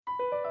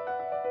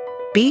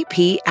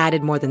BP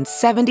added more than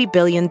 $70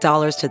 billion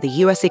to the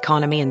U.S.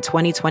 economy in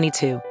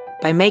 2022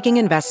 by making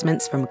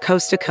investments from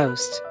coast to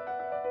coast.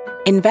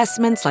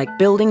 Investments like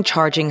building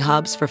charging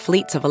hubs for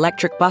fleets of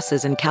electric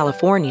buses in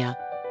California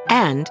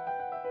and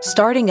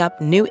starting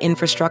up new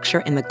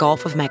infrastructure in the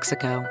Gulf of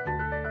Mexico.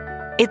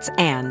 It's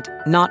and,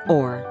 not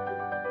or.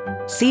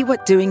 See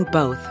what doing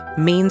both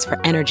means for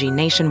energy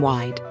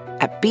nationwide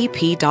at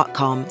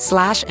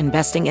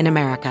bp.com/investing in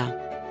America.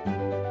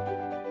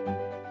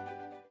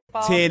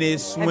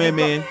 Tennis,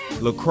 swimming,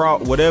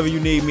 lacrosse, whatever you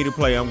need me to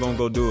play, I'm going to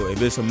go do it. If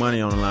there's some money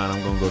on the line,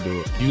 I'm going to go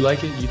do it. You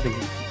like it? You think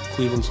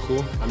Cleveland's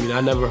cool? I mean, I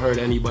never heard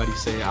anybody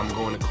say I'm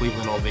going to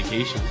Cleveland on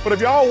vacation. But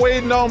if y'all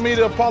waiting on me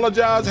to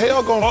apologize,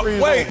 hell gonna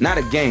freeze. Wait, not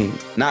a game.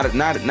 Not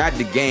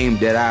the game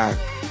that I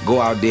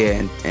go out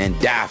there and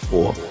die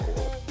for.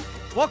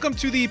 Welcome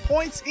to the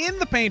Points in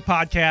the Paint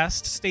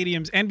podcast,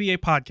 Stadium's NBA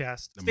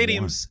podcast,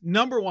 Stadium's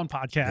number one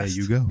podcast. There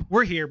you go.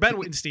 We're here, Ben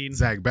Wittenstein.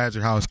 Zach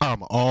Badgerhouse.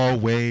 I'm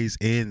always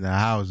in the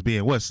house.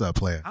 Ben, what's up,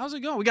 player? How's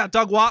it going? We got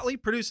Doug Watley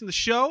producing the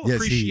show. Yes,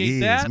 Appreciate he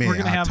is, that. man. We're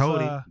gonna have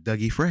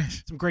Dougie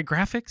Fresh. some great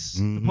graphics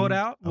to put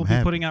out. We'll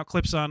be putting out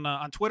clips on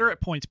Twitter at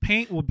Points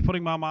Paint. We'll be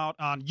putting them out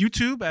on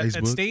YouTube at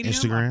Facebook, Stadium,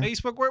 Instagram. on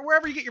Facebook,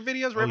 wherever you get your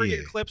videos, wherever you get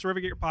your clips, wherever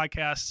you get your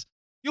podcasts.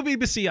 You'll be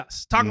able to see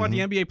us talking about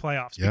the NBA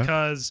playoffs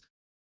because,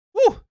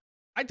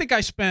 I think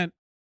I spent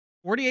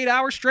 48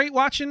 hours straight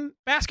watching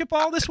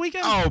basketball this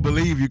weekend. I don't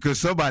believe you because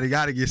somebody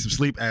got to get some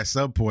sleep at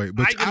some point.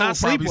 But I did not I would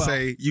sleep probably well.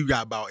 say you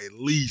got about at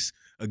least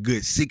a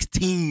good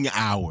 16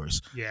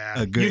 hours.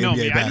 Yeah, a good you know NBA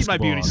me. basketball. I need my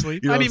beauty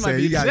sleep. You know I what need I'm my saying?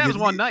 beauty. You That was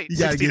one night. You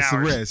got to 16 get some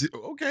hours. rest.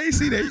 Okay,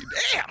 see that?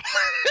 Damn.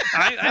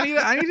 I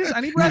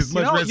need rest. As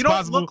much rest You don't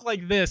possible. look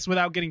like this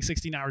without getting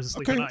 16 hours of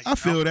sleep a Okay, night. I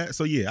feel that.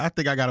 So, yeah, I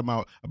think I got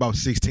about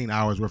 16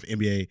 hours worth of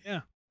NBA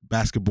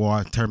basketball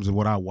in terms of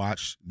what I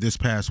watched this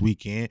past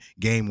weekend.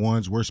 Game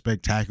ones were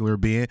spectacular,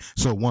 Ben.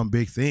 So, one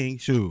big thing,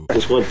 shoot.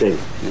 Just one thing.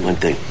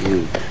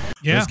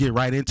 Yeah. Let's get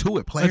right into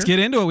it, player. Let's get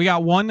into it. We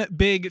got one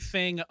big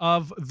thing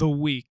of the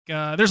week.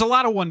 There's a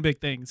lot of one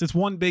big things. It's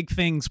one big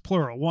things,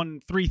 plural.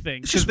 Three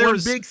things. It's just one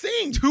big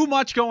thing. Too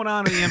much going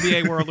on in the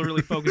NBA world to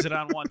really focus it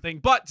on one thing.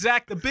 But,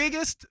 Zach, the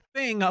biggest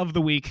thing of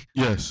the week,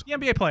 Yes. the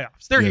NBA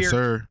playoffs. They're Yes, here.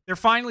 sir. They're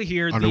finally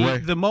here. Underway.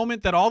 The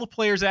moment that all the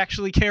players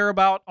actually care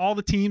about, all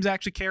the teams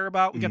actually care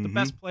about. We got the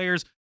best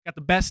players, we got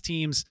the best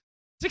teams.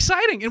 It's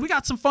exciting, and we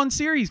got some fun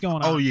series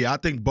going on. Oh, yeah. I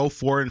think both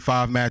 4 and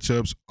 5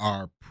 matchups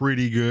are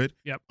pretty good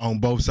on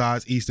both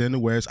sides, East and the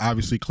West.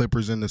 Obviously,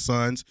 Clippers and the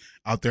Suns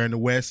out there in the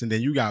West. And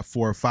then you got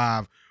 4 or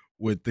 5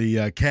 with the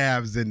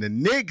Cavs and the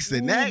Knicks.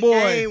 And that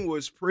game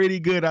was pretty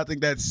good. I think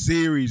that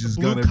series is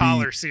going to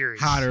be series.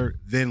 hotter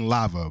than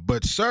lava.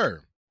 But,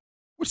 sir,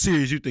 what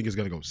series you think is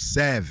going to go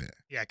 7?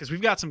 Yeah, because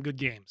we've got some good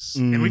games,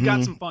 and we've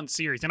got some fun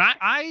series. And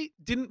I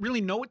didn't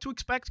really know what to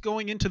expect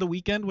going into the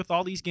weekend with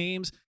all these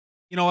games.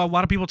 You know, a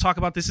lot of people talk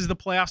about this is the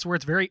playoffs where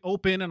it's very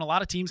open and a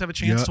lot of teams have a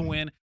chance to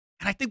win.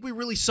 And I think we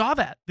really saw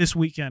that this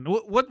weekend.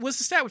 What was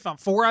the stat we found?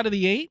 4 out of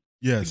the 8?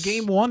 Yes. The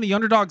game 1, the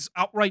underdogs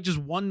outright just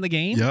won the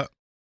game. Yep.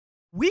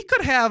 We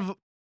could have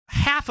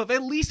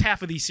at least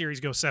half of these series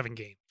go 7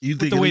 games. You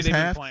think the at way least they've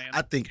been half? playing.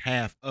 I think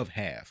half of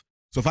half.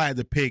 So if I had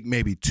to pick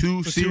maybe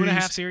 2 series.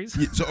 2.5 series?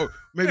 Yeah, so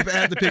maybe if I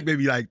had to pick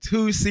maybe like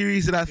 2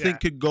 series that I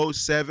think could go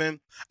 7,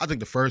 I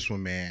think the first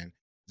one, man,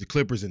 the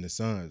Clippers and the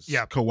Suns.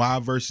 Yeah.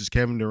 Kawhi versus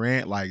Kevin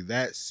Durant, like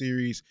that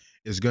series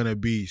is going to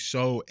be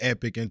so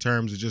epic in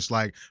terms of just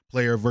like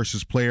player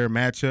versus player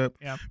matchup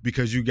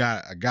because you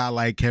got a guy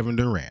like Kevin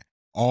Durant,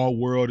 all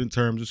world in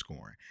terms of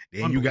scoring.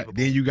 Then you got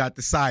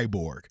the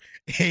cyborg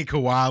and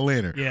Kawhi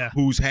Leonard,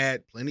 who's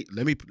had plenty.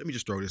 Let me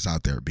just throw this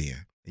out there,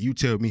 Ben, and you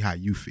tell me how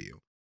you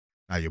feel.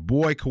 Now, your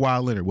boy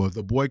Kawhi Leonard,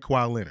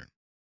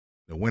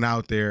 that went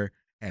out there,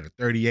 had a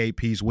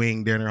 38-piece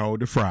wing dinner, hold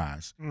the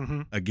fries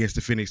against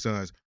the Phoenix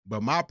Suns.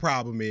 But my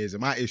problem is,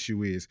 and my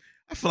issue is,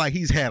 I feel like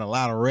he's had a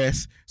lot of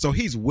rest, so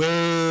he's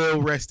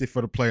well rested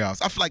for the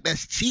playoffs. I feel like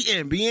that's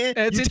cheating,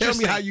 Ben. You tell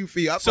me how you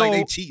feel. I feel like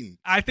they cheating.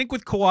 I think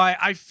with Kawhi,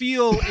 I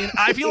feel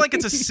like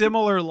it's a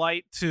similar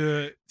light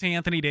to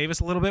Anthony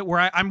Davis a little bit,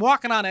 where I'm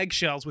walking on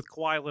eggshells with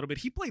Kawhi a little bit.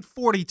 He played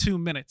 42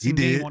 minutes in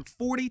game 1,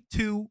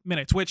 42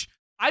 minutes, which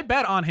I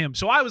bet on him.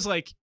 So I was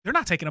like, they're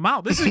not taking him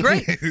out. This is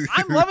great.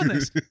 I'm loving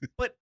this.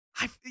 But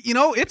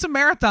it's a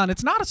marathon.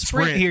 It's not a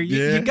sprint here.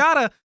 You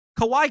gotta.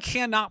 Kawhi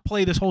cannot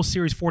play this whole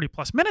series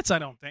 40-plus minutes, I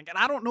don't think. And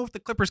I don't know if the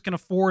Clippers can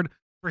afford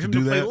for him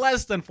to play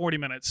less than 40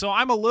 minutes. So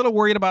I'm a little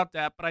worried about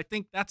that, but I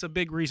think that's a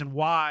big reason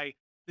why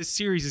this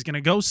series is going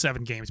to go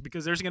 7 games,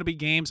 because there's going to be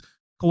games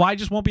Kawhi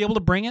just won't be able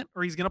to bring it,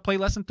 or he's going to play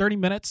less than 30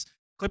 minutes.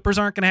 Clippers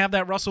aren't going to have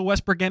that Russell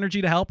Westbrook energy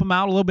to help him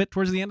out a little bit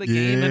towards the end of the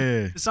game.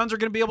 And the Suns are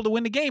going to be able to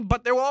win the game.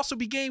 But there will also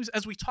be games,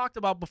 as we talked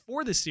about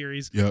before this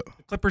series, the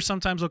Clippers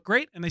sometimes look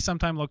great and they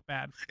sometimes look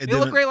bad. They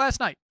looked great last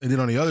night. And then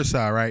on the other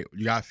side, right,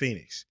 you got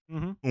Phoenix,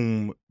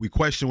 whom we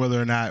question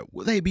whether or not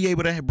will they be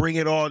able to bring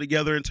it all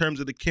together in terms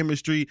of the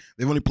chemistry.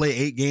 They've only played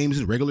 8 games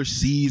in regular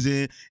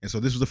season. And so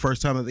this was the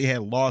first time that they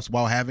had lost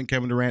while having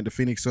Kevin Durant, the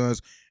Phoenix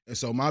Suns. And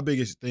so my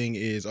biggest thing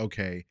is,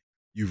 okay,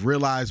 you've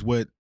realized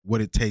what what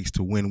it takes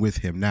to win with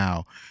him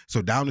now.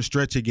 So down the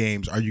stretch of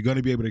games, are you going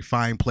to be able to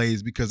find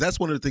plays? Because that's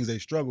one of the things they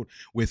struggled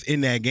with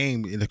in that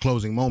game in the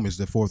closing moments,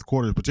 the fourth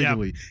quarter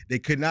particularly. Yeah. They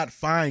could not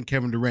find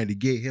Kevin Durant to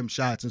get him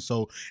shots, and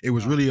so it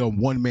was really a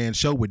one-man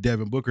show with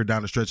Devin Booker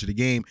down the stretch of the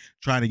game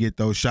trying to get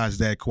those shots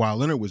that Kawhi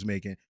Leonard was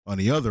making on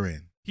the other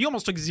end. He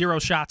almost took 0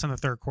 shots in the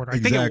third quarter.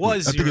 Exactly. I think it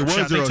was 0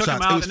 shots. They took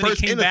him out, and then he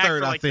came back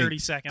for like 30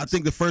 seconds. I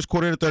think the first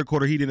quarter and the third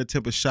quarter, he didn't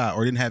attempt a shot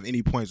or didn't have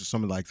any points or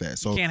something like that.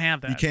 So you can't have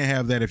that. You can't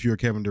have that if you're a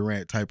Kevin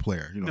Durant type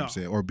player, you know what I'm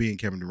saying, or being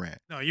Kevin Durant.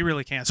 No, you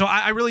really can't. So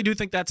I really do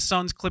think that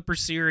Suns-Clippers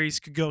series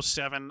could go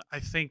 7. I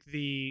think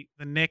the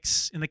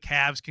Knicks and the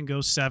Cavs can go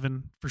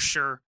 7 for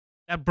sure.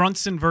 That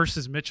Brunson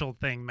versus Mitchell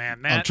thing,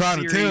 man. That I'm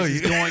trying series to tell you.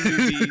 is going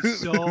to be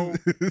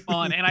so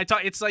fun. And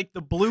it's like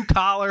the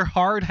blue-collar,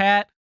 hard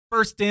hat,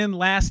 first in,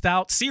 last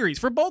out series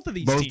for both of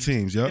these teams. Both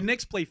teams, yep. The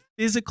Knicks play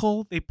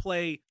physical. They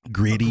play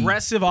gritty,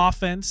 aggressive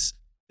offense.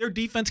 Their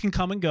defense can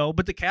come and go,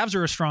 but the Cavs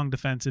are a strong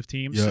defensive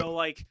team. Yep.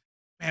 So,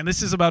 man,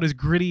 this is about as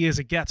gritty as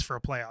it gets for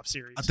a playoff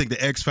series. I think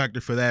the X factor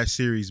for that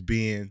series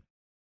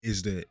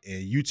is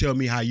and you tell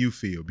me how you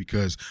feel,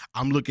 because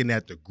I'm looking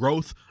at the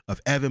growth of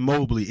Evan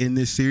Mobley in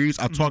this series.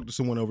 I talked to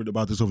someone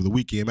about this over the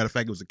weekend. Matter of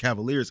fact, it was a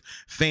Cavaliers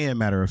fan,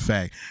 matter of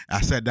fact.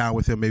 I sat down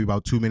with him maybe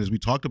about 2 minutes. We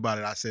talked about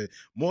it. I said,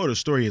 more of the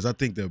story is I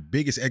think the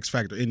biggest X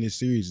factor in this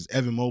series is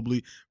Evan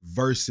Mobley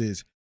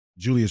versus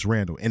Julius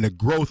Randle, and the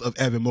growth of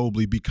Evan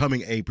Mobley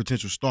becoming a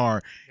potential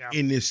star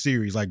in this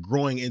series, like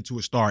growing into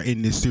a star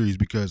in this series,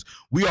 because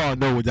we all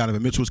know what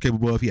Donovan Mitchell is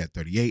capable of. He had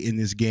 38 in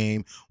this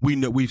game.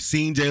 We've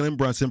seen Jalen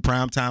Brunson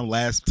primetime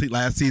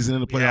last season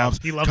in the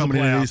playoffs. He loves coming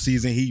the playoffs. into this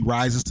season. He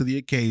rises to the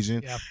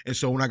occasion. Yeah. And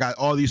so when I got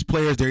all these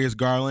players, Darius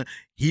Garland,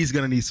 he's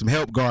going to need some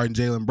help guarding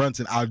Jalen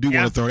Brunson. I do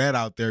want to throw that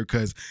out there,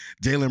 because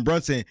Jalen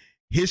Brunson,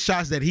 his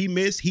shots that he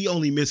missed, he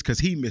only missed because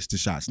he missed the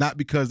shots, not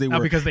because they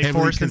were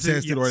heavily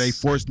contested or they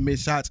forced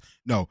missed shots.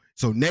 No.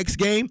 So next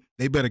game,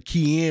 they better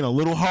key in a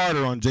little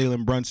harder on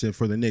Jalen Brunson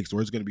for the Knicks,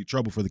 or it's going to be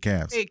trouble for the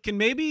Cavs. Hey, can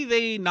maybe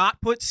they not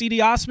put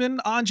C.D.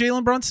 Osman on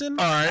Jalen Brunson?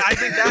 All right. I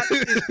think that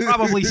is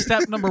probably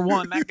step number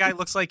 1. That guy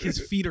looks like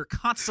his feet are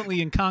constantly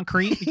in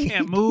concrete. He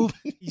can't move.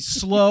 He's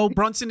slow.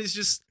 Brunson is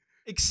just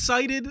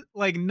excited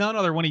like none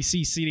other when he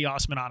sees C.D.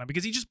 Osman on him,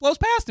 because he just blows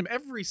past him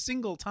every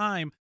single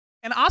time.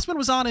 And Osman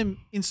was on him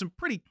in some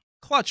pretty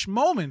clutch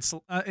moments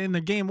in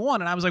the game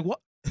 1, and I was like, "What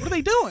are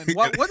they doing?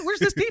 Where's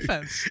this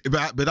defense?"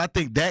 But I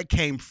think that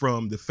came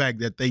from the fact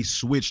that they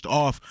switched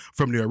off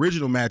from the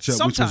original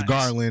matchup, which was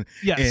Garland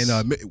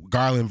and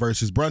Garland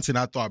versus Brunson.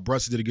 I thought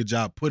Brunson did a good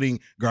job putting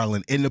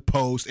Garland in the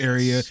post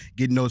area,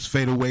 getting those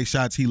fadeaway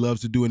shots he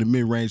loves to do in the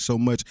mid range so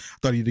much. I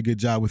thought he did a good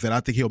job with that. I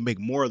think he'll make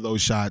more of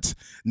those shots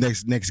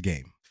next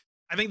game.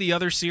 I think the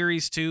other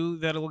series too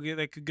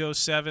that could go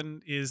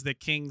 7 is the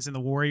Kings and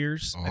the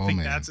Warriors. I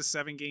think that's a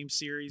 7-game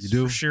series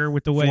for sure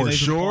with the way they've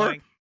been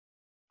playing.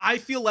 I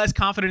feel less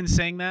confident in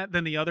saying that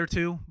than the other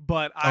two,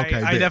 but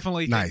I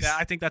definitely think that.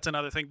 I think that's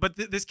another thing. But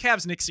this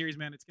Cavs-Knicks series,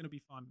 man, it's going to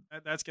be fun.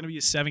 That's going to be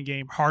a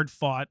 7-game,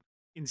 hard-fought,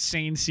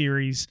 insane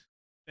series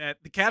that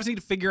the Cavs need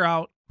to figure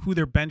out how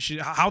their bench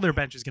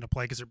is going to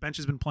play, because their bench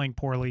has been playing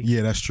poorly.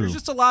 Yeah, that's true.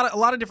 There's just a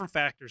lot of different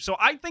factors. So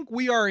I think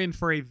we are in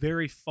for a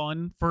very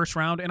fun first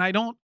round, and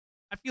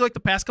I feel like the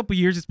past couple of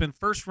years it's been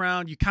first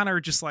round. You kind of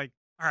are just like,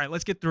 all right,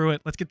 let's get through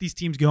it. Let's get these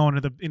teams going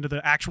into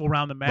the actual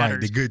round that matters.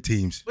 Right, the good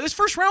teams. But this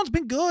first round's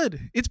been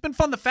good. It's been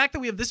fun. The fact that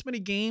we have this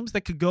many games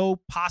that could go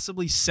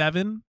possibly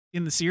 7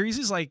 in the series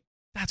is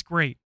that's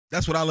great.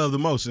 That's what I love the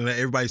most. And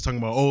everybody's talking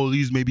about,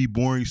 these may be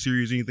boring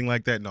series or anything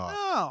like that.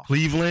 No.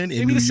 Cleveland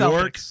and New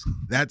York,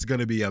 that's going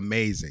to be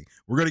amazing.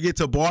 We're going to get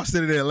to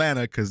Boston and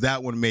Atlanta, because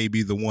that one may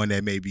be the one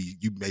that maybe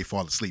you may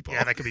fall asleep on.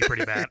 Yeah, that could be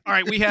pretty bad. All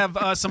right, we have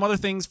some other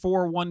things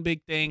for one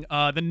big thing.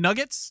 The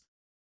Nuggets.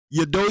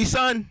 Your doughy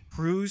son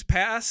cruise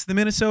past the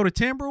Minnesota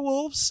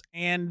Timberwolves,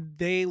 and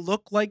they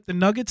look like the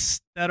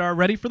Nuggets that are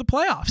ready for the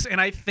playoffs.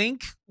 And I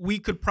think we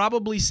could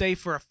probably say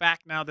for a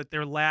fact now that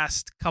their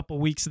last couple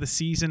weeks of the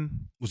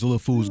season was a little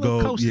fool's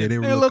gold. Yeah, they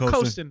were a little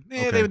coasting.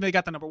 Yeah, they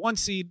got the number 1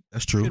 seed.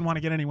 That's true. Didn't want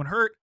to get anyone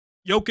hurt.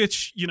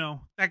 Jokic,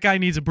 that guy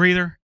needs a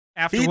breather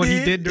after what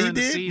he did during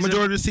the season.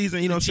 Majority of the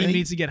season, the team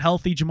needs to get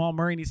healthy. Jamal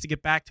Murray needs to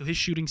get back to his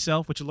shooting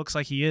self, which it looks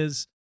like he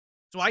is.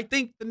 So I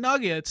think the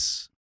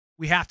Nuggets,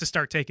 we have to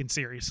start taking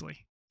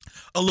seriously.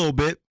 A little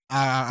bit.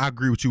 I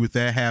agree with you with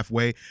that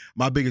halfway.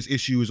 My biggest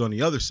issue is on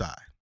the other side.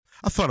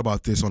 I thought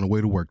about this on the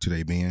way to work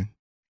today, man,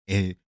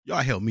 and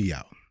y'all help me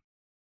out.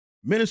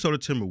 Minnesota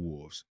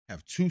Timberwolves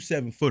have 2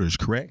 7-footers,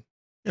 correct?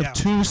 They have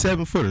 2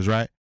 7-footers,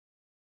 right?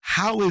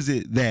 How is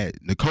it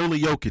that Nikola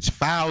Jokic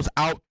fouls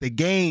out the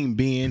game,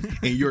 Ben,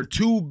 and your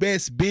 2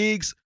 best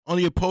bigs on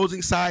the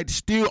opposing side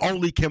still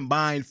only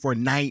combined for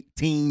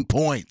 19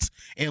 points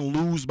and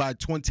lose by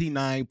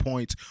 29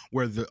 points,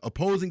 where the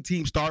opposing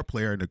team star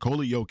player,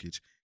 Nikola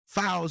Jokic,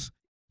 fouls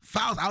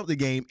out the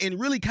game and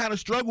really kind of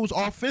struggles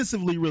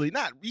offensively, really.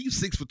 He's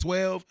 6 for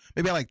 12,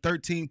 maybe had like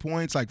 13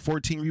 points, like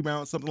 14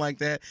 rebounds, something like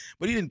that.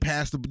 But he didn't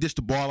dish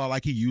the ball out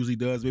like he usually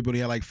does. Maybe when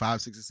he had like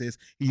 5, 6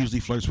 assists. He usually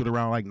flirts with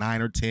around like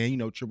 9 or 10,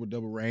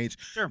 triple-double range,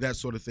 that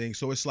sort of thing.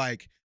 So it's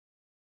like,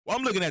 Well,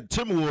 I'm looking at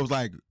Timberwolves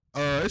like,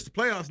 it's the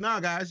playoffs now,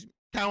 guys.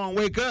 Kind of want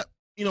to wake up,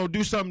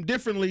 do something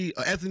differently.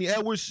 Anthony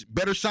Edwards,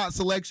 better shot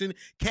selection.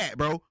 Cat,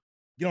 bro,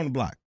 get on the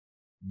block.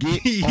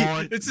 Get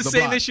on It's the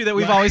same issue that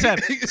we've always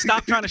had.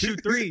 Stop trying to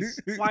shoot threes.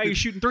 Why are you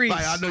shooting threes?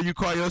 I know you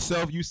call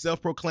yourself, you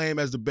self-proclaim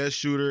as the best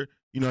shooter.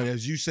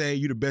 As you say,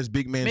 you're the best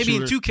big man Maybe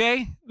shooter. in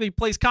 2K, he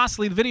plays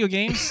constantly the video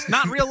games,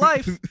 not in real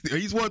life.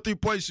 He's won a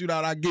 3-point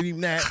shootout. I give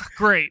him that.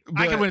 Great.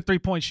 But, I can win a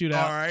 3-point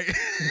shootout. All right.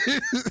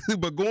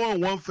 But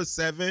going 1 for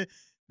 7,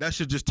 that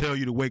should just tell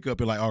you to wake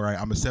up and like, all right,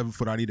 I'm a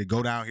 7-footer. I need to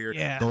go down here,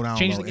 go down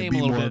change low, the game and be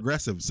a little more bit.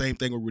 aggressive. Same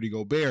thing with Rudy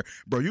Gobert.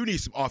 Bro, you need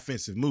some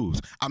offensive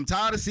moves. I'm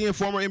tired of seeing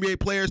former NBA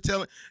players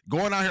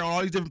going out here on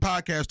all these different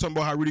podcasts talking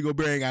about how Rudy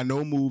Gobert ain't got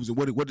no moves and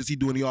what does he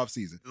do in the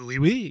offseason?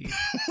 Oui.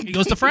 He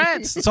goes to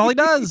France. That's all he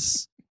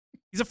does.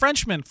 He's a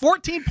Frenchman.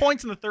 14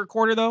 points in the third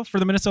quarter, though, for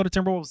the Minnesota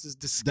Timberwolves is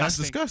disgusting. That's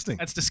disgusting.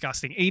 That's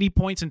disgusting. 80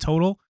 points in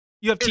total.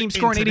 You have teams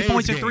scoring 80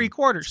 points in 3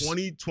 quarters.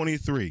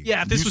 2023.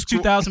 Yeah, if this was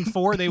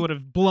 2004, they would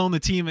have blown the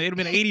team. It would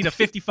have been 80 to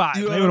 55.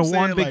 They would have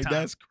won big time.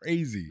 That's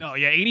crazy. No,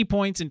 yeah, 80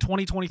 points in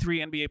 2023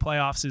 NBA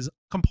playoffs is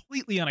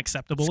completely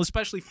unacceptable,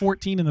 especially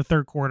 14 in the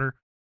third quarter.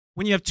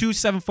 When you have 2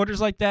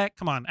 7-footers like that,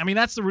 come on. I mean,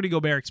 that's the Rudy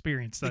Gobert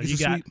experience, though.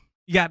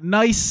 You got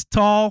nice,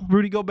 tall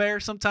Rudy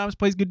Gobert, sometimes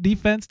plays good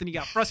defense. Then you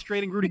got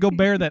frustrating Rudy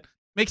Gobert that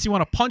makes you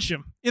want to punch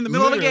him in the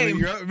middle of the game.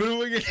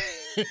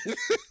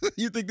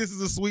 You think this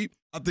is a sweep?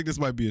 I think this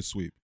might be a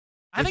sweep.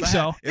 I think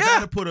so. If I had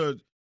to put a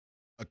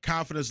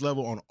confidence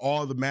level on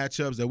all the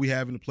matchups that we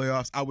have in the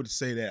playoffs, I would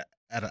say that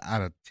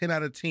out of 10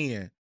 out of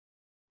 10,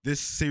 this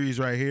series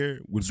right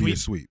here would be a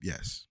sweep.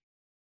 Yes.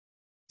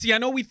 See, I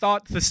know we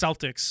thought the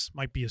Celtics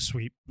might be a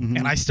sweep,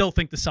 and I still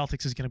think the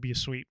Celtics is going to be a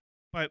sweep.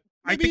 But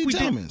I think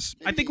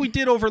we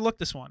did overlook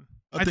this one.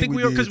 I think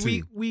we because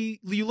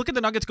you look at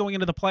the Nuggets going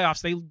into the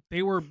playoffs,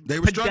 they were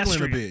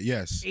struggling a bit.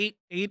 Yes, 8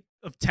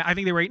 of 10. I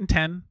think they were 8 and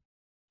 10.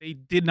 They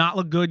did not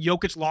look good.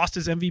 Jokic lost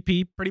his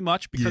MVP pretty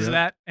much because of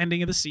that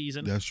ending of the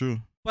season. That's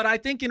true. But I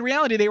think in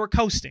reality they were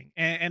coasting,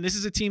 and this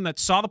is a team that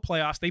saw the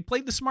playoffs. They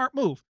played the smart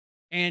move,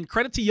 and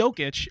credit to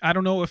Jokic. I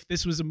don't know if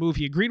this was a move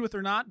he agreed with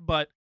or not,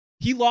 but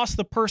he lost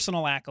the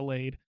personal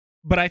accolade.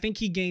 But I think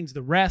he gains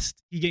the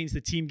rest. He gains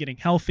the team getting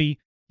healthy.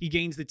 He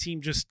gains the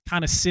team just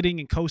kind of sitting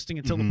and coasting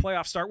until the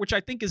playoffs start, which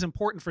I think is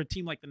important for a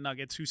team like the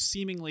Nuggets, who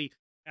seemingly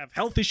have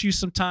health issues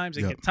sometimes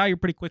and get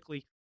tired pretty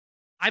quickly.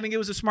 I think it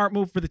was a smart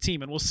move for the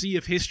team, and we'll see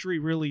if history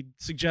really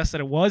suggests that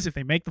it was, if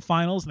they make the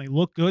finals and they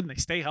look good and they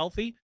stay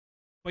healthy.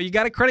 But you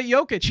got to credit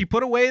Jokic. He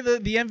put away the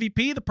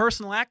MVP, the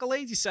personal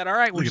accolades. He said, all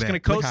right, we're just going to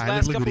coast the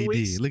last couple of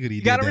weeks.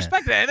 You got to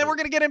respect that. And then we're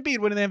going to get Embiid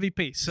winning the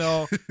MVP.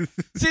 So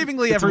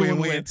seemingly everyone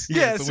wins.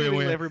 Yeah,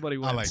 seemingly everybody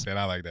wins.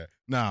 I like that.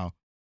 Now,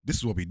 this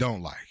is what we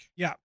don't like.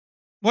 Yeah.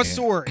 What's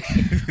the worry?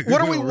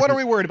 What are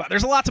we worried about?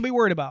 There's a lot to be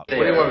worried about. What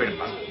are you worried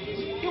about?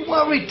 You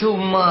worry too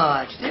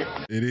much.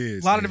 It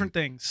is. A lot of different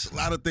things. A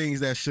lot of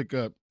things that shook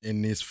up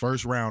in this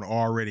first round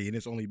already, and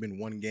it's only been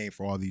one game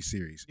for all these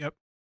series. Yep.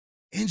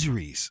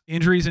 Injuries.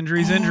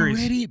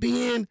 Already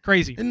being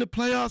crazy in the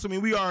playoffs. I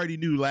mean, we already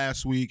knew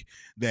last week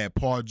that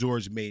Paul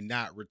George may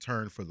not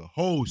return for the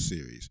whole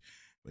series.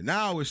 But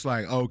now it's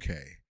like,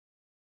 okay,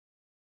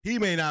 he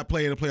may not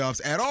play in the playoffs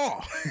at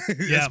all,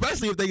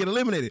 especially if they get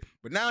eliminated.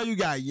 But now you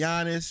got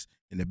Giannis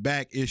in the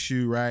back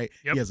issue, right?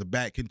 Yep. He has a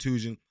back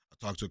contusion.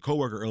 I talked to a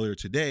coworker earlier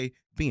today.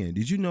 Ben,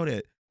 did you know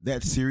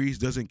that series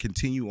doesn't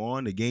continue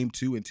on to game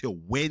 2 until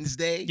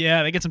Wednesday?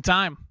 Yeah, they get some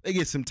time. They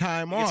get some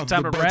time off. Some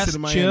time to rest,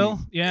 chill.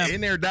 Yeah.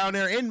 And they're down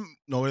there they're in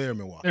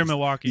Milwaukee. They're in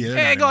Milwaukee. Yeah,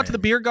 hey, go out to the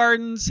beer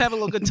gardens, have a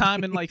little good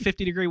time in like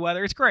 50-degree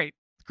weather. It's great.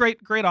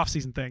 Great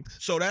off-season things.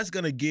 So that's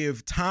going to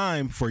give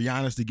time for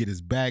Giannis to get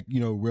his back,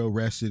 real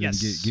rested and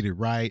get it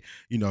right,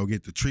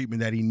 get the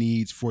treatment that he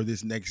needs for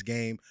this next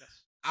game. Yes.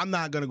 I'm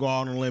not going to go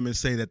out on a limb and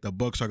say that the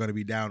Bucks are going to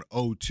be down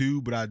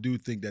 0-2, but I do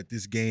think that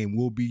this game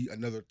will be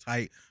another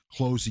tight,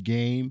 close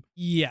game.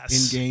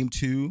 Yes. In game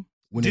 2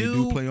 when they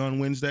do play on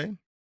Wednesday.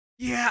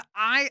 Yeah,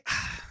 I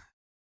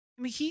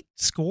mean, Heat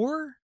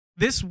score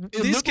this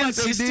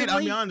consistently. They did. I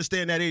mean, I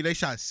understand that they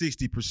shot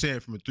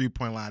 60% from a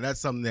 3-point line. That's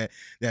something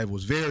that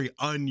was very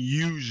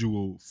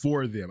unusual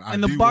for them.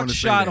 And the Bucks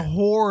shot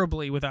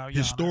horribly without Giannis.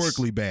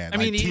 Historically bad. I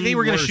mean, they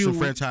were going to shoot.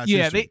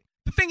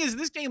 The thing is,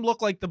 this game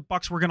looked like the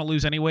Bucks were going to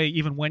lose anyway,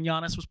 even when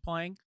Giannis was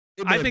playing.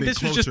 I think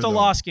this was just a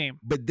lost game.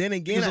 But then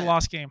again, it was a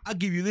lost game. I'll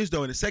give you this,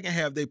 though. In the second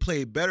half, they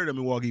played better than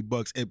Milwaukee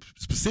Bucks. And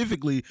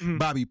specifically,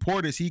 Bobby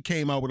Portis, he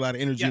came out with a lot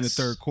of energy in the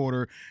third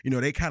quarter.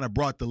 They kind of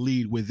brought the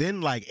lead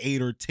within like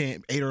 8 or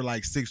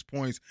 6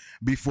 points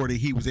before the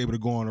Heat was able to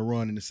go on a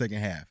run in the second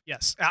half.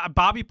 Yes.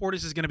 Bobby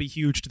Portis is going to be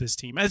huge to this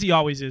team, as he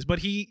always is. But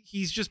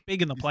he's just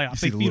big in the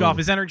playoffs. They feed off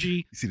his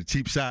energy. You see the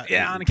cheap shot?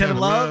 Yeah, on Kevin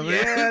Love.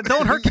 Yeah,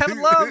 don't hurt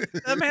Kevin Love.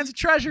 That man's a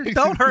treasure.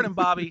 Don't hurt him,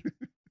 Bobby.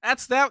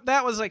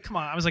 That was like, come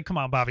on. I was like, come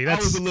on, Bobby. I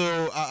was a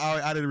little.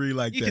 I didn't really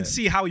like that. You can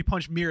see how he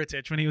punched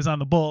Mirotic when he was on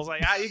the Bulls.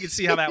 Like you can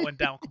see how that went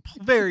down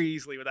very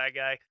easily with that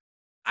guy.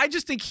 I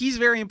just think he's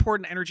very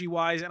important energy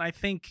wise, and I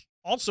think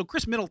also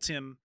Chris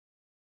Middleton.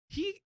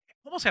 He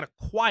almost had a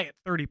quiet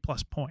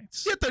 30-plus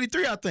points. Yeah,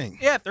 33, I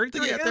think. Yeah,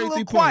 33. Yeah, A 33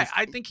 little quiet. points.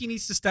 I think he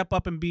needs to step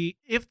up and be,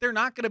 if they're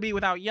not going to be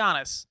without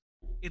Giannis,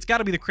 it's got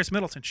to be the Chris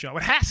Middleton show.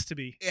 It has to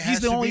be.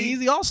 He's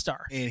the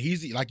all-star. And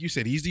he's, like you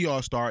said, he's the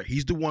all-star.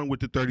 He's the one with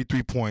the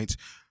 33 points.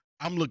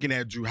 I'm looking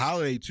at Drew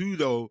Holiday, too,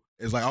 though.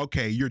 It's like,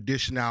 okay, you're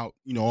dishing out,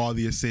 all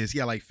the assists. He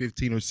had like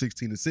 15 or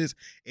 16 assists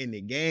in the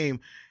game.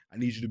 I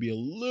need you to be a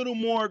little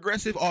more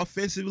aggressive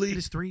offensively. Hit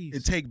his threes.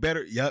 And take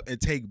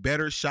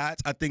better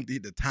shots. I think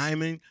the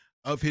timing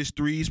of his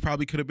threes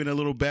probably could have been a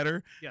little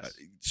better. Yes.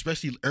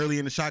 Especially early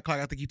in the shot clock.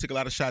 I think he took a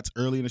lot of shots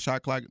early in the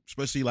shot clock,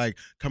 especially like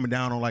coming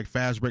down on like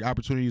fast break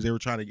opportunities. They were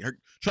trying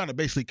to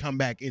basically come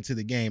back into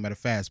the game at a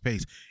fast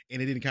pace,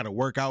 and it didn't kind of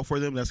work out for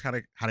them. That's kind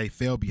of how they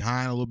fell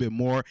behind a little bit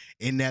more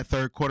in that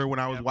third quarter when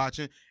I was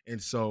watching.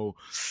 And so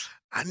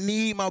I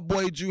need my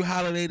boy Drew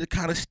Holiday to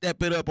kind of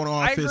step it up on the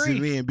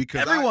offensive end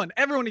because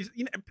everyone is.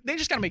 They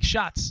just got to make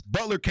shots.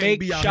 Butler can't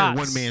be out here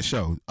one-man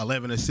show.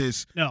 11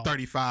 assists,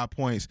 35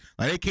 points.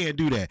 Like, they can't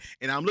do that.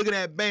 And I'm looking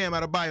at Bam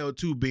Adebayo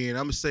too, Ben.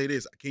 I'm going to say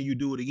this. Can you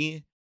do it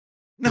again?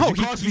 No,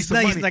 he's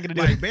not going to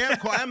do it.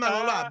 I'm not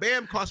going to lie.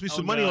 Bam cost me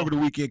some money over the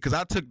weekend because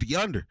I took the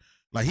under.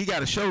 Like, he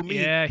got to show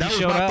me. Yeah, that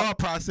was my thought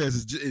process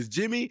is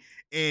Jimmy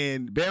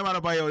and Bam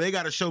Adebayo, they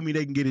got to show me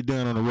they can get it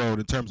done on the road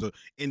in terms of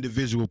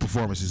individual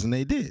performances, and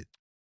they did.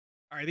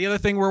 All right, the other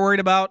thing we're worried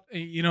about,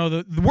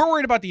 we're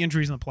worried about the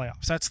injuries in the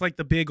playoffs. That's like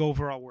the big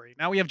overall worry.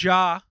 Now we have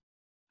Ja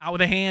out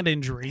with a hand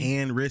injury.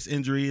 Hand, wrist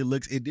injury.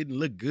 It didn't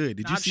look good.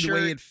 Did you see the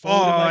way it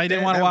folded? I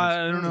didn't want to watch.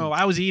 I don't know.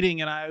 I was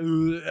eating and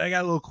I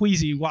got a little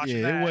queasy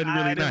watching that. It wasn't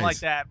really I didn't nice. like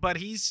that. But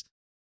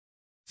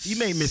he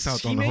may miss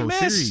out on the whole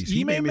series.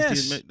 He may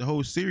miss the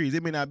whole series.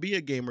 It may not be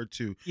a game or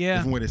two.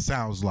 Yeah. From what it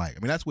sounds like. I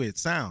mean, that's what it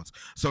sounds.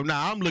 So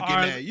now I'm looking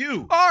at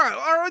you. All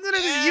right.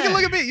 You can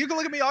look at me. You can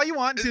look at me all you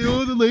want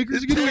to. The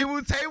Lakers. The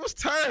tables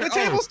turn. The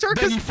tables turn.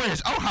 Dougie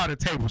Fresh. How the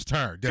tables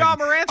turn. Ja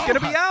Morant's going to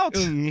be out.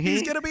 Mm-hmm.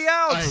 He's going to be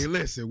out. Hey,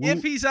 listen.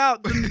 If he's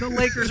out, then the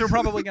Lakers are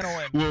probably going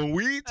to win. When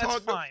we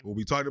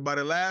talked about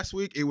it last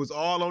week, it was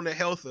all on the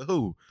health of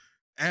who?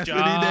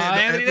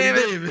 Anthony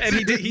Davis.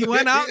 And he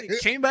went out, he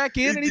came back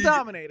in, and he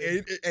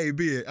dominated. Hey,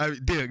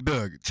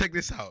 Doug, check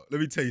this out.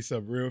 Let me tell you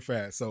something real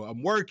fast. So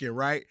I'm working,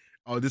 right?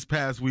 This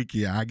past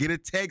weekend, I get a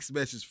text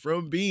message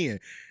from Ben,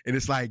 and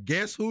it's like,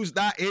 guess who's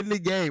not in the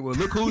game? Well,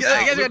 look who's out.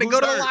 I guess you had to go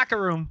to the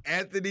locker room.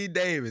 Anthony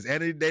Davis.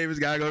 Anthony Davis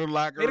got to go to the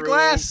locker room.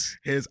 Glass.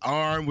 His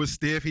arm was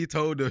stiff. He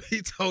told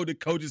the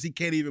coaches he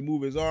can't even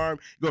move his arm.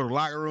 Go to the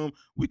locker room.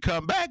 We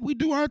come back. We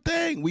do our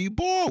thing. We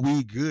ball.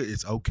 We good.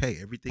 It's okay.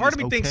 Everything. Part of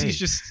me thinks he's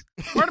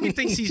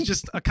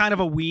just a kind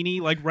of a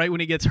weenie. Like right when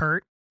he gets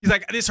hurt, he's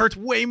like, this hurts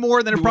way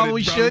more than it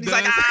probably should. He's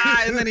like,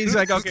 and then he's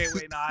like, okay,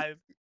 wait, nah.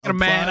 I'm a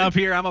man up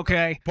here. I'm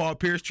okay. Paul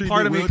Pierce treated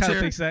Part of me kind of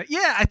thinks that.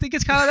 Yeah, I think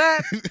it's kind of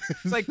that.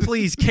 It's like,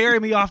 please carry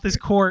me off this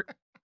court.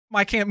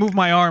 I can't move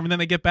my arm. And then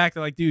they get back.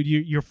 They're like, dude,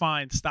 you're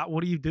fine. Stop.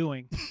 What are you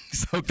doing?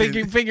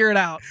 Figure it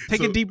out.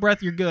 Take a deep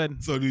breath. You're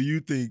good. So do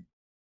you think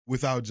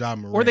without Ja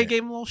Morant, or they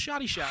gave him a little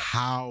shotty shot?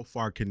 How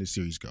far can the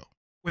series go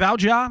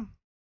without Ja?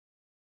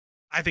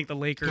 I think the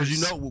Lakers.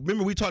 Because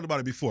remember we talked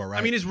about it before, right?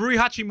 I mean, is Rui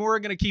Hachimura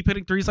going to keep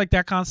hitting threes like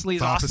that constantly?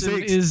 Is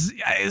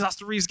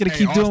Austin Reeves going to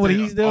keep doing what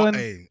he's doing?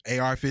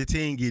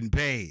 AR-15 getting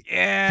paid.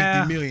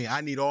 Yeah, $50 million.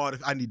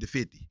 I need the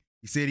 50.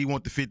 He said he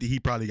want the 50. He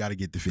probably got to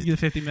get the 50. Get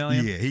the $50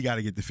 million. Yeah, he got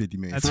to get the $50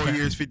 million. That's 4 fair.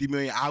 years, $50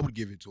 million. I would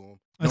give it to him.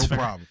 That's no fair.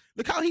 problem.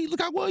 Look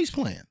how well he's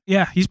playing.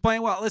 Yeah, he's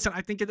playing well. Listen,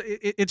 I think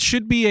it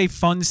should be a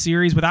fun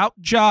series without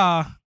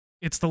Ja.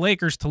 It's the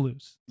Lakers to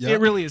lose. Yep.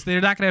 It really is.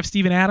 They're not going to have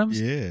Steven Adams.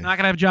 Yeah. Not going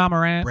to have Ja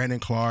Morant. Brandon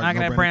Clark. Not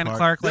going to have Brandon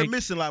Clark. They're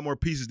missing a lot more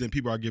pieces than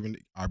people are paying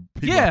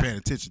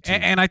attention to.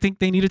 And I think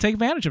they need to take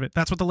advantage of it.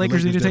 That's what the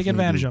Lakers need to take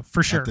advantage of,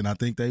 for sure. And I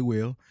think they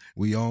will.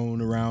 We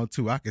own around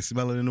 2. I can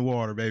smell it in the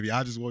water, baby.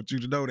 I just want you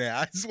to know that.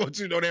 I just want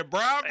you to know that.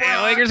 Brown.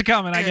 Lakers are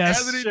coming, I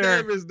guess. Anthony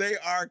Davis, they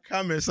are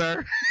coming,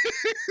 sir.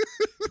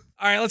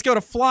 All right, let's go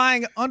to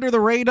flying under the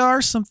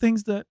radar. Some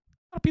things that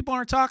a lot of people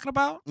aren't talking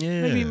about.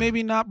 Yeah.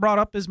 Maybe not brought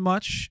up as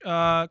much.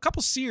 A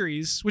couple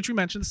series, which we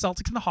mentioned, the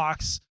Celtics and the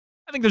Hawks.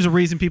 I think there's a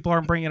reason people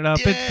aren't bringing it up.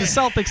 Yeah. It's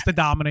the Celtics to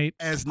dominate.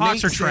 As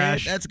Hawks Nate are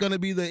trash. Said, that's going to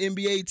be the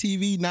NBA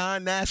TV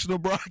non-national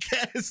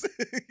broadcast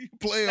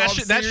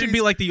playoff. That should be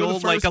like the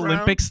old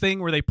Olympics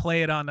thing where they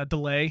play it on a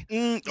delay.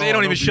 They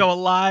don't even show it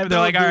live. They're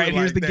like, all right,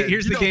 here's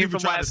the game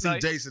from last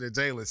night. Jason and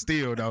Jalen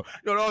Steele, though.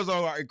 Those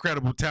are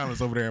incredible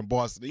talents over there in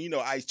Boston.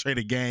 Ice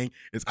Trader Gang.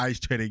 It's Ice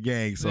Trader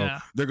Gang, so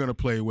they're going to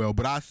play well.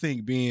 But I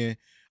think being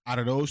out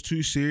of those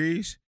two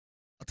series,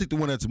 I think the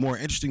one that's more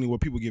interesting than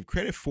what people give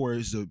credit for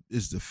is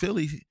the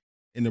Philly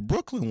in the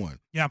Brooklyn one.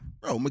 Yeah.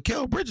 Bro,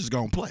 Mikal Bridges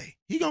going to play.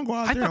 He going to go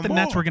out there and I thought the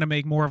Nets were going to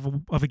make more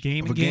of a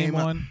game in game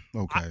one.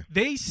 Okay.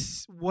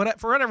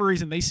 For whatever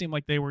reason, they seemed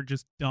like they were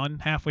just done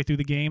halfway through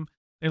the game.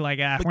 They're like,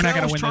 we're not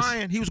going to win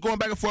this. He was going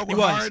back and forth with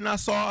Harden. I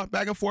saw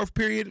back and forth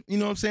period, you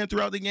know what I'm saying,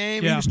 throughout the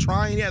game. Yeah. He was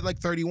trying. He had like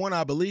 31,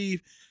 I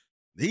believe.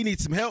 He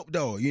needs some help,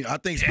 though. I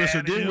think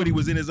Spencer Dinwiddie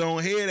was in his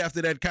own head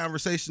after that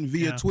conversation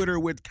via Twitter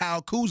with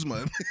Kyle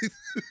Kuzma.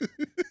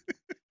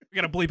 We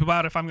got to bleep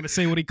about it if I'm going to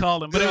say what he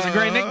called him. But it was a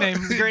great nickname.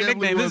 It was a great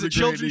nickname. This is a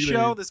children's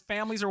show. This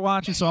families are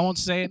watching, so I won't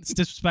say it. It's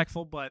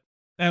disrespectful, but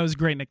that was a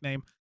great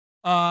nickname.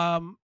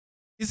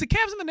 Is the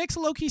Cavs and the Knicks a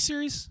low-key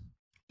series?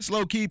 It's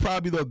low-key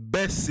probably the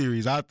best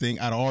series, I think,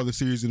 out of all the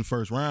series in the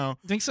first round.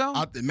 You think so?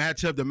 The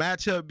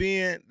matchup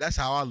being, that's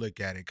how I look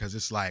at it, because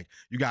it's like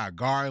you got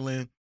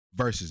Garland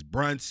versus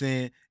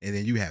Brunson, and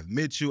then you have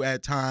Mitchell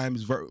at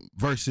times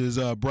versus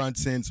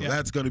Brunson, so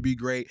that's going to be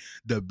great.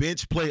 The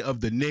bench play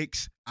of the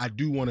Knicks, I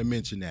do want to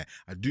mention that.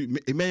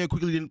 Emmanuel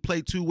quickly didn't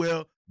play too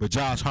well, but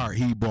Josh Hart,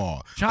 he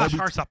balled. Josh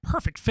Hart's a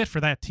perfect fit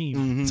for that team.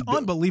 Mm-hmm. It's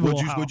unbelievable.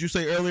 What'd you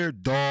say earlier?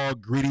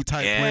 Dog, greedy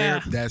type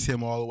player. That's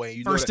him all the way.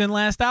 You First in,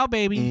 last out,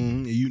 baby.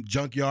 Mm-hmm. You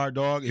junkyard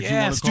dog. If you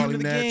want to call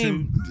him that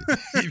too.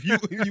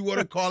 if you want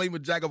to call him a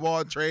jack of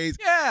all trades,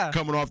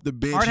 coming off the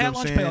bench. Hard hat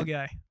lunch pail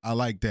guy. I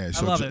like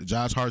that. I love it.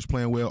 Josh Hart's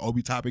playing well.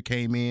 Obi Toppin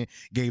came in,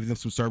 gave them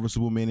some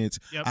serviceable minutes.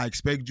 Yep. I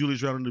expect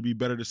Julius Randle to be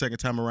better the second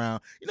time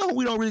around. You know who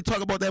we don't really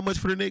talk about that much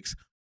for the Knicks?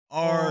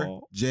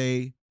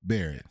 R.J.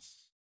 Barrett.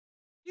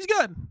 He's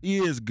good. He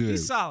is good.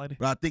 He's solid.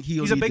 But I think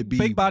he's a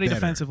big body better.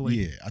 Defensively.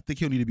 Yeah, I think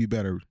he'll need to be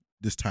better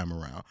this time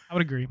around. I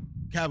would agree.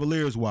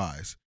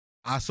 Cavaliers-wise,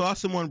 I saw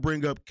someone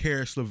bring up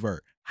Karis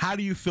LeVert. How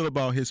do you feel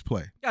about his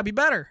play? Gotta be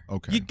better.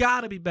 Okay. You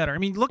gotta be better. I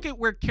mean, look at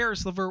where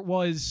Karis LeVert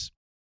was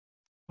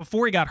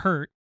before he got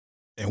hurt.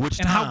 And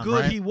how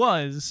good he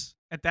was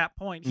at that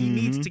point. He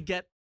needs to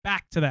get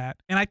back to that.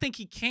 And I think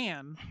he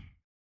can,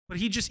 but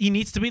he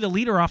needs to be the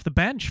leader off the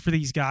bench for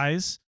these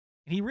guys.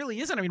 And he really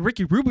isn't. I mean,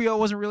 Ricky Rubio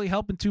wasn't really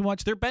helping too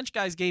much. Their bench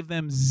guys gave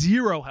them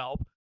zero help.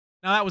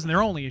 Now, that wasn't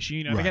their only issue.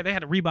 You know, they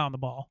had to rebound the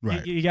ball.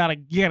 Right. You got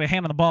to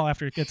hand on the ball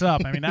after it gets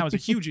up. I mean, that was a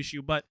huge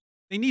issue. But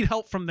they need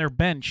help from their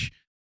bench,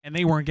 and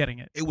they weren't getting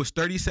it. It was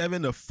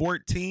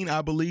 37-14,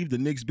 I believe. The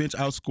Knicks bench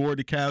outscored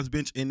the Cavs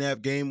bench in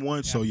that game one.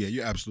 Yeah. So, yeah,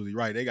 you're absolutely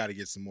right. They got to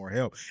get some more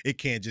help. It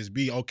can't just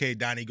be, okay,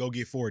 Donnie, go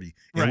get 40,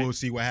 and we'll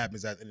see what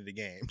happens at the end of the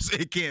game. So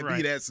it can't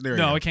be that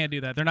scenario. No, it can't do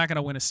that. They're not going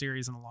to win a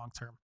series in the long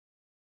term.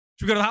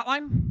 Should we go to the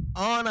hotline?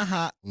 On a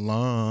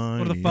hotline.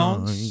 Go to the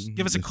phones.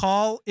 Give us a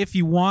call if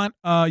you want.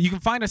 You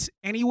can find us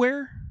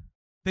anywhere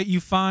that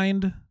you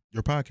find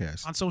your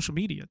podcast. On social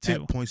media,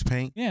 too. At Points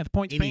Paint. Yeah, the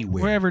Points Paint,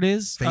 wherever it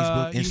is. Facebook,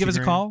 Instagram. You can give us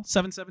a call,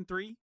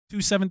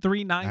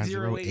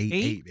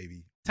 773-273-9088.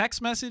 Baby.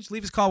 Text message,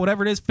 leave us a call,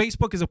 whatever it is.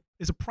 Facebook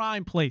is a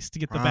prime place to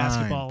get the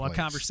basketball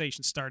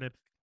conversation started.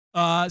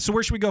 So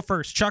where should we go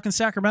first? Chuck in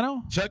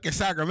Sacramento? Chuck in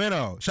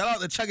Sacramento. Shout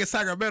out to Chuck in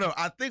Sacramento.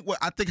 I think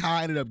how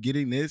I ended up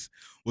getting this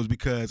was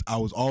because I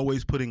was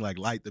always putting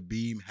like the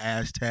beam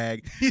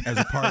hashtag as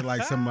a part of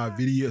like some of our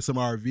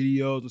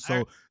videos. And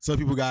so some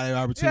people got an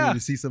opportunity to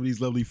see some of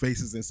these lovely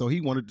faces. And so he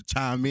wanted to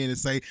chime in and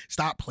say,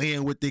 stop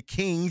playing with the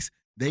Kings.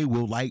 They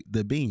will light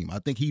the beam. I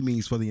think he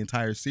means for the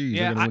entire series.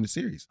 They're going to win the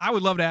series. I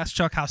would love to ask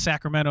Chuck how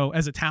Sacramento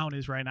as a town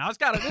is right now. This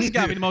has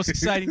got to be the most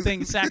exciting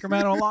thing in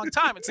Sacramento in a long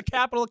time. It's the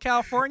capital of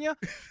California.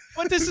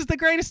 But this is the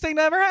greatest thing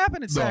that ever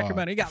happened in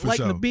Sacramento. You got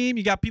lighting the beam.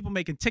 You got people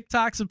making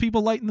TikToks of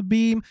people lighting the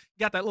beam. You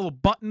got that little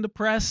button to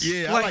press.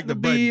 Yeah, I like the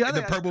button.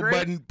 The purple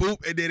button,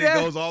 boop, and then it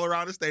goes all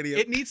around the stadium.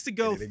 It needs to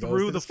go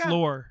through the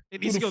floor.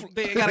 It needs to go.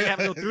 They got to have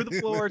it go through the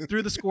floor,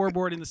 through the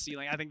scoreboard, in the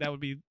ceiling. I think that would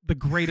be the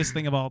greatest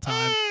thing of all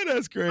time.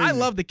 That's crazy. I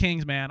love the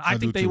Kings, man. I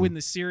think they win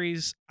the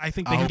series. I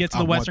think they can get to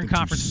the Western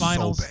Conference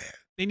Finals. So bad.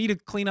 They need to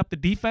clean up the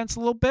defense a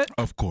little bit.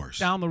 Of course.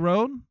 Down the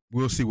road.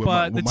 We'll see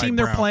what the team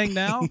they're playing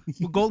now,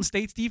 with Golden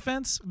State's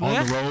defense.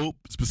 On the road,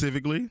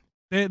 specifically.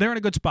 They're in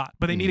a good spot,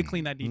 but they need to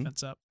clean that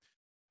defense up.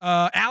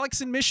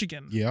 Alex in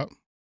Michigan. Yep.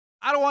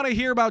 I don't want to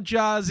hear about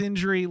Ja's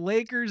injury.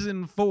 Lakers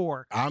in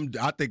 4.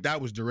 I think that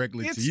was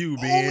directly to you,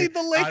 man. It's only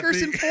the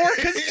Lakers in 4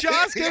 because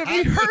Ja's going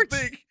to be hurt.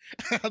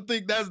 I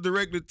think that's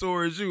directed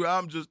towards you.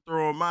 I'm just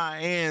throwing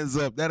my hands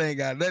up. That ain't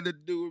got nothing to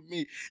do with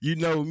me. You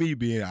know me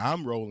being,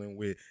 I'm rolling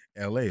with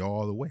LA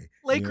all the way.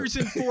 Lakers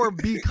in 4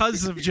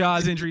 because of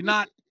Ja's injury,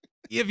 not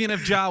even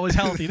if Ja was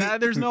healthy.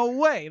 There's no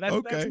way.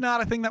 That's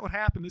not a thing that would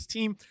happen. This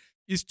team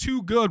is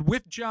too good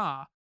with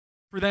Ja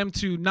for them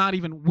to not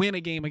even win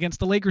a game against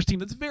the Lakers team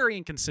that's very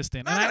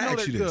inconsistent. And I know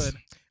they're good.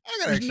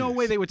 There's no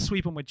way they would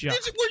sweep them with Ja. Were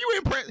you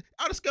impressed?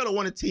 On a scale of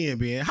 1 to 10,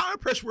 man, how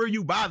impressed were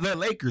you by the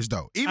Lakers,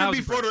 though? Even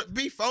before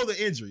the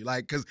injury,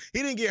 because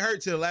he didn't get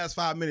hurt till the last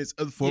 5 minutes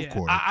of the fourth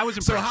quarter. I was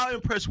impressed. So how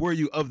impressed were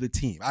you of the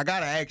team? I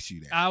gotta ask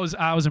you that. I was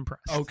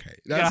impressed. Okay,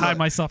 I gotta hide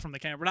myself from the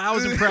camera. But I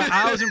was impressed.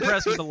 I was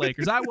impressed with the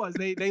Lakers.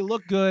 They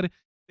look good.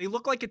 They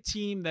look like a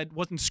team that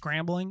wasn't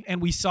scrambling,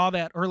 and we saw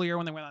that earlier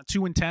when they went on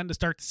 2-10 to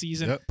start the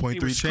season. Yep, they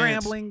were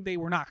scrambling. They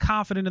were not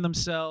confident in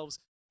themselves.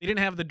 They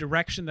didn't have the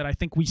direction that I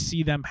think we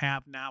see them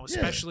have now,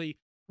 especially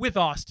with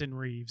Austin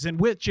Reeves and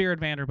with Jared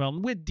Vanderbilt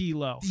and with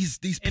D'Lo. These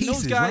pieces, and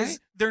those guys, right?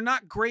 They're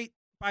not great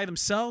by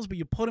themselves, but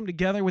you put them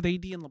together with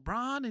AD and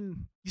LeBron,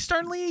 and you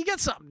get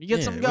something. You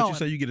get something going. What you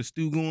say, you get a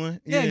stew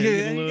going?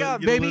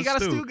 Baby, you got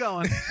a stew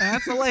going.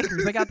 That's the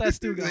Lakers. They got that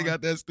stew going. They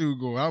got that stew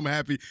going. I'm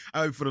happy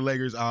for the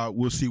Lakers.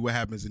 We'll see what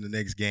happens in the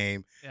next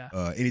game.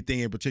 Yeah. Anything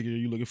in particular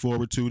you looking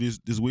forward to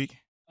this week?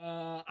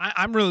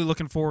 I'm really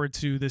looking forward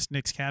to this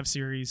Knicks-Cavs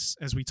series,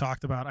 as we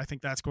talked about. I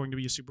think that's going to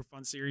be a super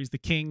fun series. The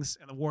Kings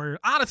and the Warriors,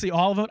 honestly,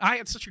 all of it. I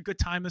had such a good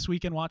time this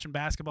weekend watching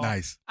basketball.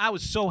 Nice. I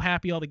was so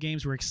happy. All the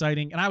games were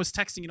exciting. And I was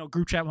texting,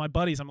 group chat with my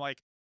buddies. I'm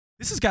like,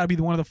 this has got to be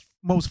one of the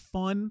most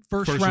fun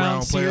first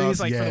round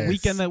series playoffs, for the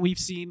weekend that we've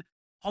seen.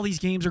 All these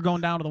games are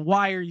going down to the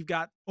wire. You've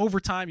got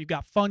overtime. You've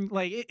got fun.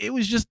 Like, it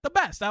was just the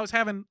best. I was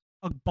having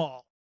a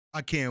ball.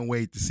 I can't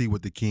wait to see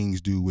what the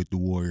Kings do with the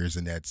Warriors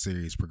in that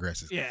series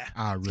progresses. Yeah,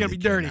 it's gonna be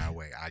dirty.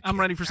 I'm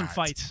ready for some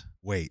fights.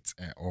 Wait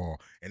at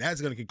all. And that's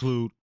going to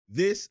conclude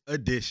this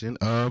edition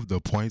of the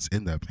Points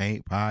in the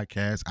Paint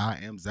podcast. I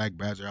am Zach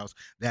Badgerhouse.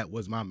 That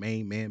was my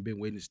main man, Ben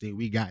Witnessteen.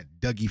 We got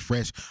Dougie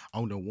Fresh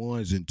on the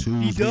ones and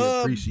twos. We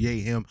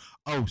appreciate him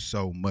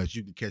so much.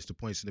 You can catch the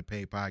Points in the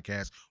Paint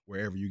podcast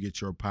wherever you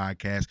get your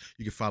podcast.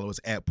 You can follow us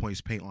at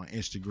Points Paint on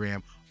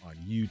Instagram, on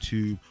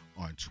YouTube,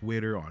 on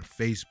Twitter, on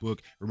Facebook.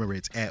 Remember,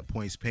 it's at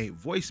Points Paint.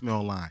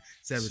 Voicemail line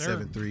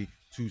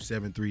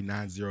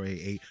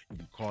 773-273-9088. You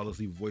can call us,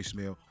 leave a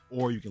voicemail,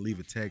 or you can leave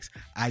a text.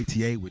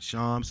 ITA with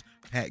Shams,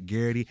 Pat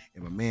Garrity,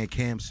 and my man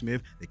Cam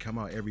Smith. They come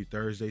out every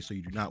Thursday, so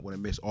you do not want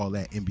to miss all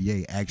that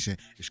NBA action,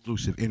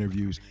 exclusive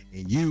interviews,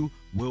 and you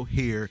will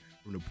hear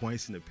from the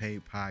Points in the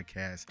Paint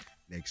podcast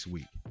next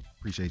week.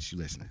 Appreciate you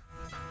listening.